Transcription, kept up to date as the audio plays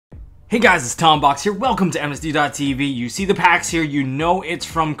Hey guys, it's Tombox here. Welcome to MST.TV. You see the packs here, you know it's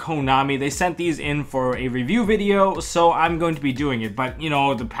from Konami. They sent these in for a review video, so I'm going to be doing it. But, you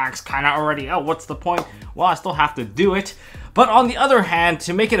know, the pack's kind of already out. What's the point? Well, I still have to do it. But on the other hand,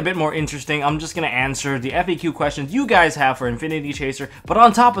 to make it a bit more interesting, I'm just going to answer the FAQ questions you guys have for Infinity Chaser. But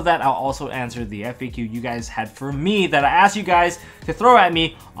on top of that, I'll also answer the FAQ you guys had for me that I asked you guys to throw at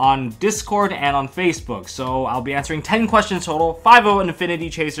me on Discord and on Facebook. So I'll be answering 10 questions total, 5 about Infinity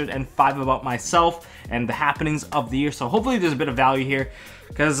Chaser and 5 about myself and the happenings of the year. So hopefully there's a bit of value here.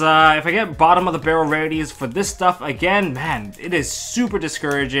 Because if I get bottom of the barrel rarities for this stuff again, man, it is super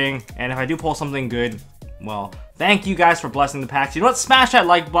discouraging. And if I do pull something good, well, thank you guys for blessing the packs. You know what? Smash that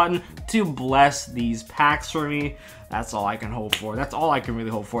like button to bless these packs for me. That's all I can hope for. That's all I can really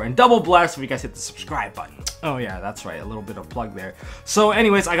hope for. And double bless if you guys hit the subscribe button. Oh yeah, that's right. A little bit of plug there. So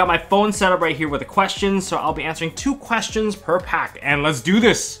anyways, I got my phone set up right here with the questions. So I'll be answering 2 questions per pack. And let's do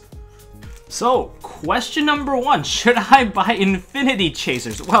this. So, question number 1. Should I buy Infinity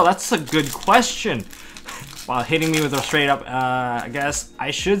Chasers? Well, that's a good question. While hitting me with a straight up, I guess I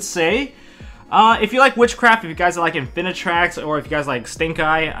should say. If you like Witchcraft, if you guys like Infinitrax, or if you guys like Stink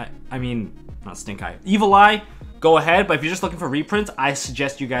Eye, I mean, not Stink Eye, Evil Eye, go ahead. But if you're just looking for reprints, I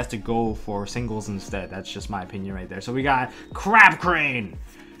suggest you guys to go for singles instead. That's just my opinion right there. So we got Crab Crane,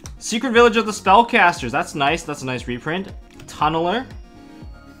 Secret Village of the Spellcasters. That's nice. That's a nice reprint. Tunneler,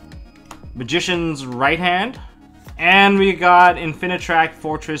 Magician's Right Hand, and we got Infinitrax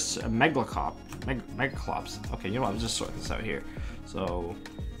Fortress Megaclops. Okay, you know what? I'll just sort this out here. So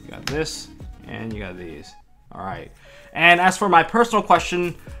you got this. And you got these. Alright. And as for my personal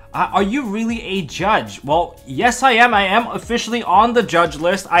question, are you really a judge? Well, yes I am. I am officially on the judge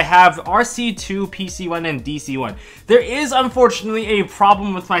list. I have RC2, PC1, and DC1. There is unfortunately a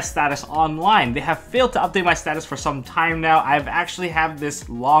problem with my status online. They have failed to update my status for some time now. I've actually have this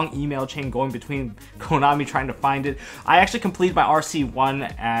long email chain going between Konami trying to find it. I actually completed my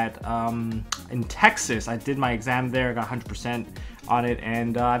RC1 at in Texas. I did my exam there. I got 100% on it,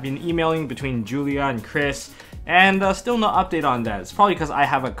 and I've been emailing between Julia and Chris, and still no update on that. It's probably because I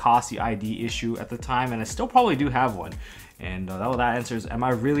have a COSI ID issue at the time, and I still probably do have one. And that answers, am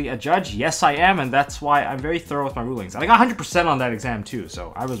I really a judge? Yes, I am, and that's why I'm very thorough with my rulings. And I got 100% on that exam too,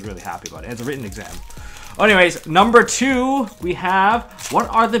 so I was really happy about it. It's a written exam. Anyways, number 2, we have, what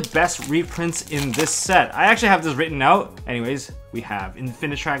are the best reprints in this set? I actually have this written out. Anyways, we have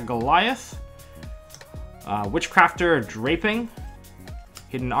Infinitrax Goliath, Witchcrafter Draping,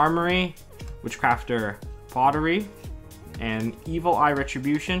 Hidden Armory, Witchcrafter Pottery, and Evil Eye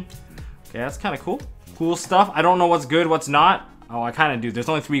Retribution. Okay, that's kind of cool. Cool stuff. I don't know what's good, what's not. Oh, I kind of do. There's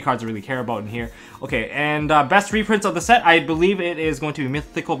only 3 cards I really care about in here. Okay, and best reprints of the set, I believe it is going to be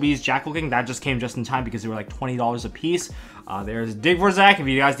Mythical Beast Jackal King. That just came just in time because they were like $20 a piece. There's Digvorzak. If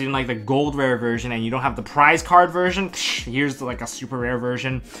you guys didn't like the gold rare version and you don't have the prize card version, here's like a super rare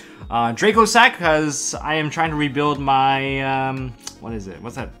version. Dracosac, because I am trying to rebuild my, what is it?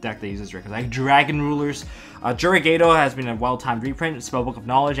 What's that deck that uses Dracosac? Like Dragon Rulers. Jurigato has been a well-timed reprint, Spellbook of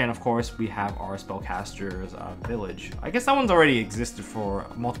Knowledge, and of course we have our Spellcaster's Village. I guess that one's already existed for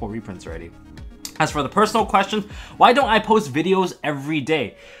multiple reprints already. As for the personal question, why don't I post videos every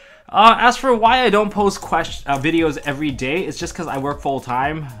day? As for why I don't post videos every day, it's just because I work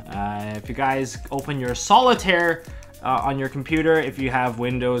full-time. If you guys open your Solitaire on your computer, if you have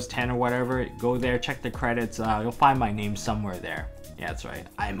Windows 10 or whatever, go there, check the credits, you'll find my name somewhere there. Yeah, that's right.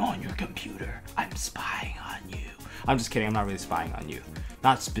 I'm on your computer. I'm spying on you. I'm just kidding. I'm not really spying on you.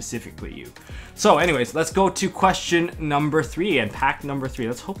 Not specifically you. So anyways, let's go to question number 3 and pack number 3.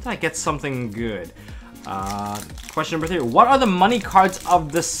 Let's hope that I get something good. Question number 3. What are the money cards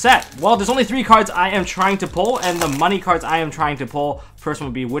of the set? Well, there's only 3 cards I am trying to pull, and the money cards I am trying to pull, first one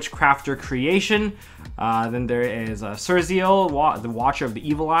would be Witchcrafter Creation. Then there is Surzeal, the Watcher of the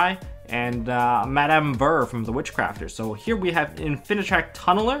Evil Eye, and Madame Burr from the Witchcrafter. So here we have Infinitrax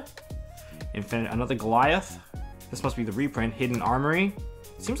Tunneler, another Goliath. This must be the reprint. Hidden Armory.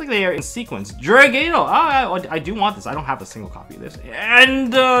 Seems like they are in sequence. Jurigato! I do want this. I don't have a single copy of this.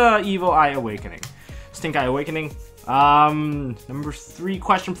 And Evil Eye Awakening. Stink Eye Awakening. Number 3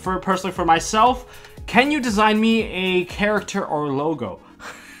 question personally for myself. Can you design me a character or logo?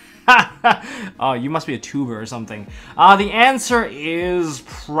 Oh, you must be a tuber or something. The answer is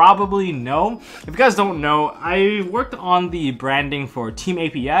probably no. If you guys don't know, I worked on the branding for Team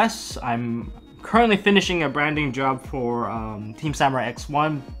APS. I'm currently finishing a branding job for Team Samurai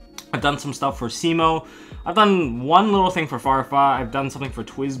X1. I've done some stuff for SEMO. I've done one little thing for Farfa. I've done something for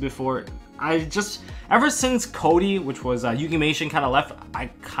Twiz before. Ever since Cody, which was Yugimation, kind of left, I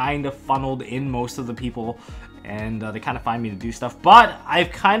kind of funneled in most of the people and they kind of find me to do stuff. But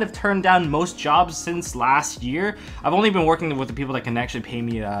I've kind of turned down most jobs since last year. I've only been working with the people that can actually pay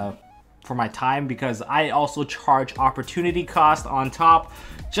me for my time, because I also charge opportunity cost on top,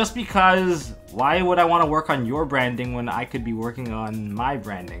 just because why would I want to work on your branding when I could be working on my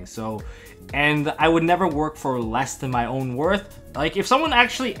branding? So, and I would never work for less than my own worth. Like, if someone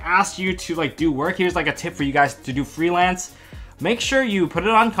actually asked you to like do work, here's like a tip for you guys to do freelance. Make sure you put it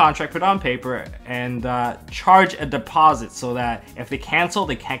on contract, put it on paper, and charge a deposit, so that if they cancel,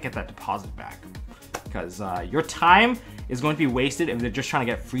 they can't get that deposit back. Because your time is going to be wasted if they're just trying to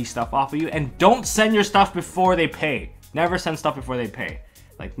get free stuff off of you. And don't send your stuff before they pay. Never send stuff before they pay.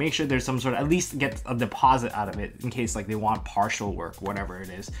 Like, make sure there's some sort of, at least get a deposit out of it in case like they want partial work, whatever it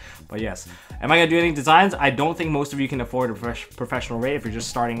is. But yes, am I gonna do any designs? I don't think most of you can afford a professional rate if you're just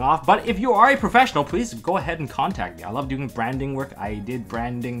starting off. But if you are a professional, please go ahead and contact me. I love doing branding work. I did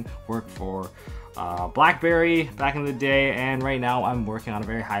branding work for BlackBerry back in the day, and right now I'm working on a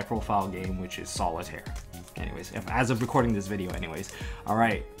very high profile game, which is Solitaire. Anyways, as of recording this video anyways. All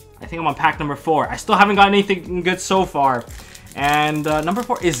right, I think I'm on pack number 4. I still haven't got anything good so far. And number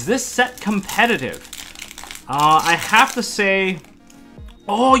 4, is this set competitive? I have to say,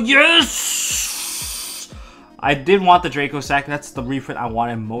 oh yes! I did want the Dracossack. That's the reprint I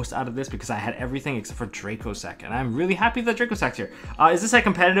wanted most out of this, because I had everything except for Dracossack, and I'm really happy that Dracosack's here. Is this set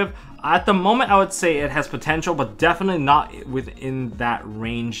competitive? At the moment, I would say it has potential, but definitely not within that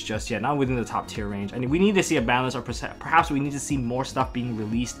range just yet. Not within the top tier range. I mean, we need to see a balance, or perhaps we need to see more stuff being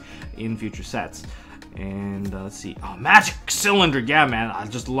released in future sets. And let's see. Oh, Magic Cylinder. Yeah, man. I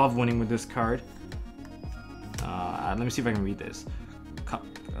just love winning with this card. Let me see if I can read this.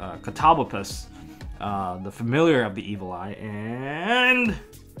 Catobopus, the familiar of the evil eye, and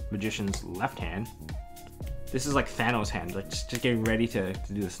Magician's left hand. This is like Thanos' hand, like just getting ready to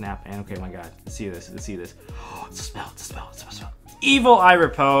do the snap. And okay, my god, let's see this. Let's see this. Oh, it's a spell. It's a spell. It's a spell. Evil Eye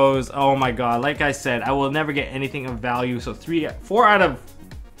Repose. Oh my god. Like I said, I will never get anything of value. So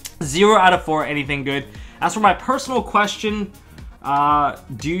 0 out of 4, anything good. As for my personal question, how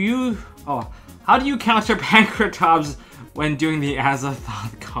do you counter Pancratops when doing the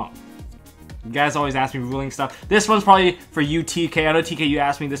Azathoth comp? You guys always ask me ruling stuff. This one's probably for you, TK. I know, TK, you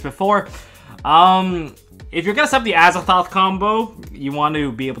asked me this before. If you're gonna set up the Azathoth combo, you want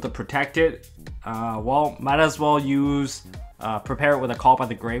to be able to protect it. Well, might as well use prepare it with a Call by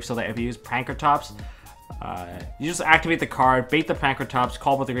the Grave, so that if you use Pancratops, you just activate the card, bait the Pancratops,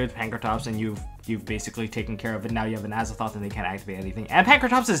 Call by the Grave Pancratops, and you've basically taken care of it. Now you have an Azathoth and they can't activate anything. And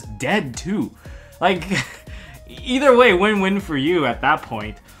Pancratops is dead too. Like, either way, win-win for you at that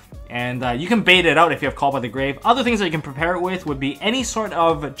point. And you can bait it out if you have Call by the Grave. Other things that you can prepare it with would be any sort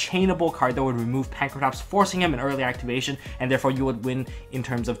of chainable card that would remove Pancratops, forcing him an early activation, and therefore you would win in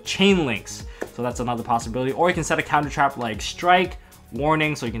terms of chain links. So that's another possibility. Or you can set a counter trap like Strike,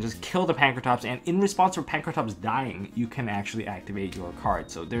 Warning, so you can just kill the Pancratops, and in response to Pancratops dying, you can actually activate your card.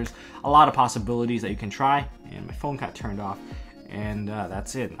 So there's a lot of possibilities that you can try. And my phone got turned off. And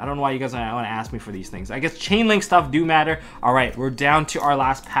that's it. I don't know why you guys want to ask me for these things. I guess chain link stuff do matter. All right, we're down to our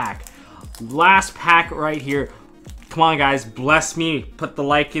last pack. Last pack right here. Come on, guys, bless me. Put the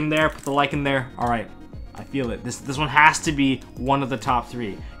like in there. Put the like in there. All right, I feel it. This one has to be one of the top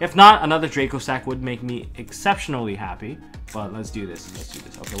 3. If not, another Dracossack would make me exceptionally happy. But let's do this. Let's do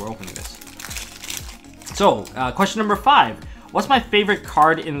this. Okay, we're opening this. So, question number 5. What's my favorite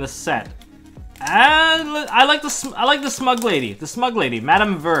card in the set? And I like the smug lady. The smug lady,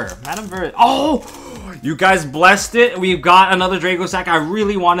 Madame Ver. Madame Ver. Oh, you guys blessed it. We've got another Dracossack. I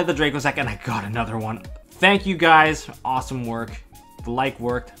really wanted the Dracossack, and I got another one. Thank you guys. Awesome work. The like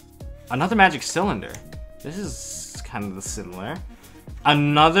worked. Another Magic Cylinder. This is kind of similar.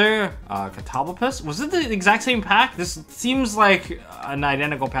 Another Catobopus. Was it the exact same pack? This seems like an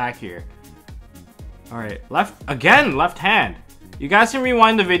identical pack here. All right, left hand. You guys can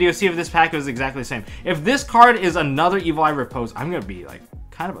rewind the video, see if this pack is exactly the same. If this card is another Evil Eye Repose, I'm gonna be like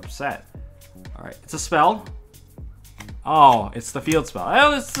kind of upset. All right, it's a spell. Oh, it's the field spell.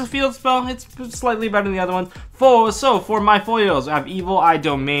 Oh, it's the field spell. It's slightly better than the other ones. So for my foils, I have Evil Eye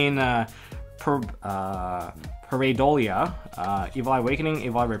Domain, Pareidolia, Evil Eye Awakening,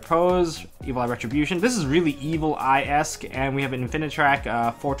 Evil Eye Repose, Evil Eye Retribution. This is really Evil Eye-esque, and we have an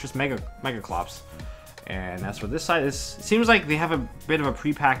Infinitrack, Fortress Megaclops. And as for this side, it seems like they have a bit of a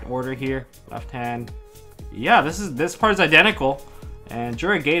pre-packed order here. Left hand. Yeah, this part is identical. And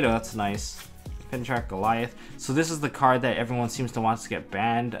Juragato, that's nice. Infinitrack Goliath. So this is the card that everyone seems to want to get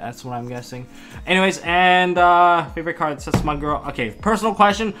banned. That's what I'm guessing. Anyways, and favorite card, says Smug Girl. Okay, personal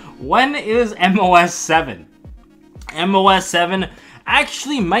question. When is MOS 7? MOS 7,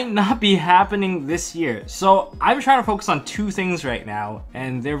 actually might not be happening this year. So I'm trying to focus on two things right now,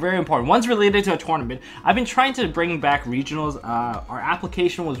 and they're very important. One's related to a tournament. I've been trying to bring back regionals. Our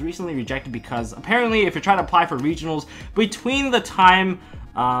application was recently rejected because apparently if you're trying to apply for regionals between the time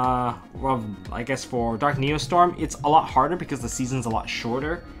well, I guess for Dark Neostorm, it's a lot harder because the season's a lot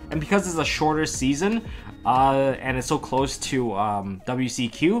shorter. And because it's a shorter season, and it's so close to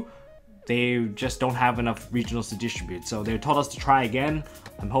WCQ, they just don't have enough regionals to distribute. So they told us to try again.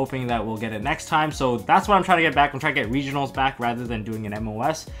 I'm hoping that we'll get it next time. So that's what I'm trying to get back. I'm trying to get regionals back rather than doing an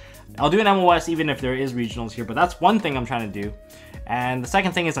MOS. I'll do an MOS even if there is regionals here, but that's one thing I'm trying to do. And the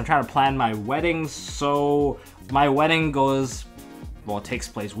second thing is I'm trying to plan my wedding. So my wedding goes, well, it takes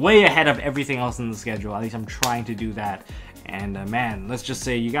place way ahead of everything else in the schedule. At least I'm trying to do that. And man, let's just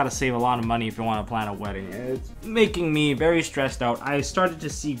say you gotta save a lot of money if you want to plan a wedding. It's making me very stressed out. I started to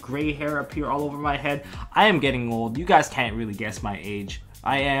see gray hair appear all over my head. I am getting old. You guys can't really guess my age.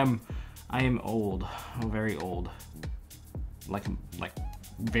 I am old. I'm very old. Like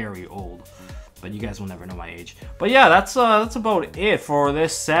very old. But you guys will never know my age. But yeah, that's about it for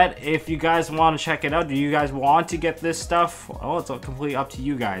this set. If you guys want to check it out, do you guys want to get this stuff? Oh, it's completely up to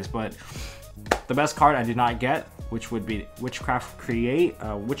you guys. But the best card I did not get, which would be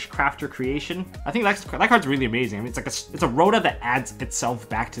Witchcrafter Creation. I think that card's really amazing. I mean, it's a Rhoda that adds itself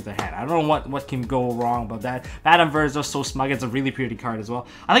back to the hand. I don't know what can go wrong about that. Madame Ver is just so smug. It's a really pretty card as well.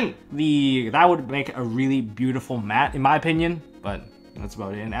 I think that would make a really beautiful mat, in my opinion. But that's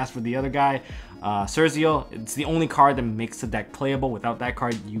about it. And as for the other guy, Sergio, it's the only card that makes the deck playable. Without that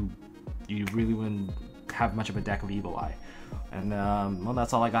card, you really wouldn't have much of a deck of Evil Eye. And well,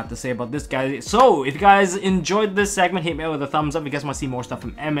 that's all I got to say about this guy. So if you guys enjoyed this segment, hit me out with a thumbs up. If you guys want to see more stuff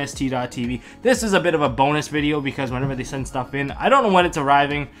from MST.TV, this is a bit of a bonus video because whenever they send stuff in, I don't know when it's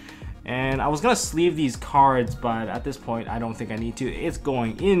arriving. And I was gonna sleeve these cards, but at this point I don't think I need to. It's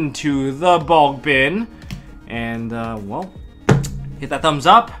going into the bulk bin. And well, hit that thumbs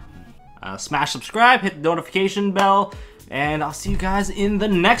up, smash subscribe, hit the notification bell, and I'll see you guys in the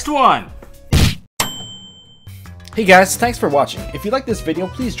next one. Hey guys, thanks for watching. If you like this video,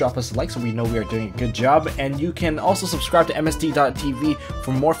 please drop us a like so we know we are doing a good job. And you can also subscribe to MST.TV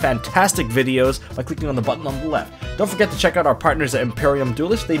for more fantastic videos by clicking on the button on the left. Don't forget to check out our partners at Imperium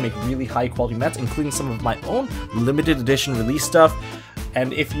Duelist. They make really high quality mats, including some of my own limited edition release stuff.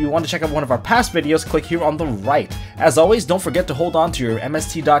 And if you want to check out one of our past videos, click here on the right. As always, don't forget to hold on to your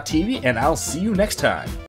MST.TV, and I'll see you next time.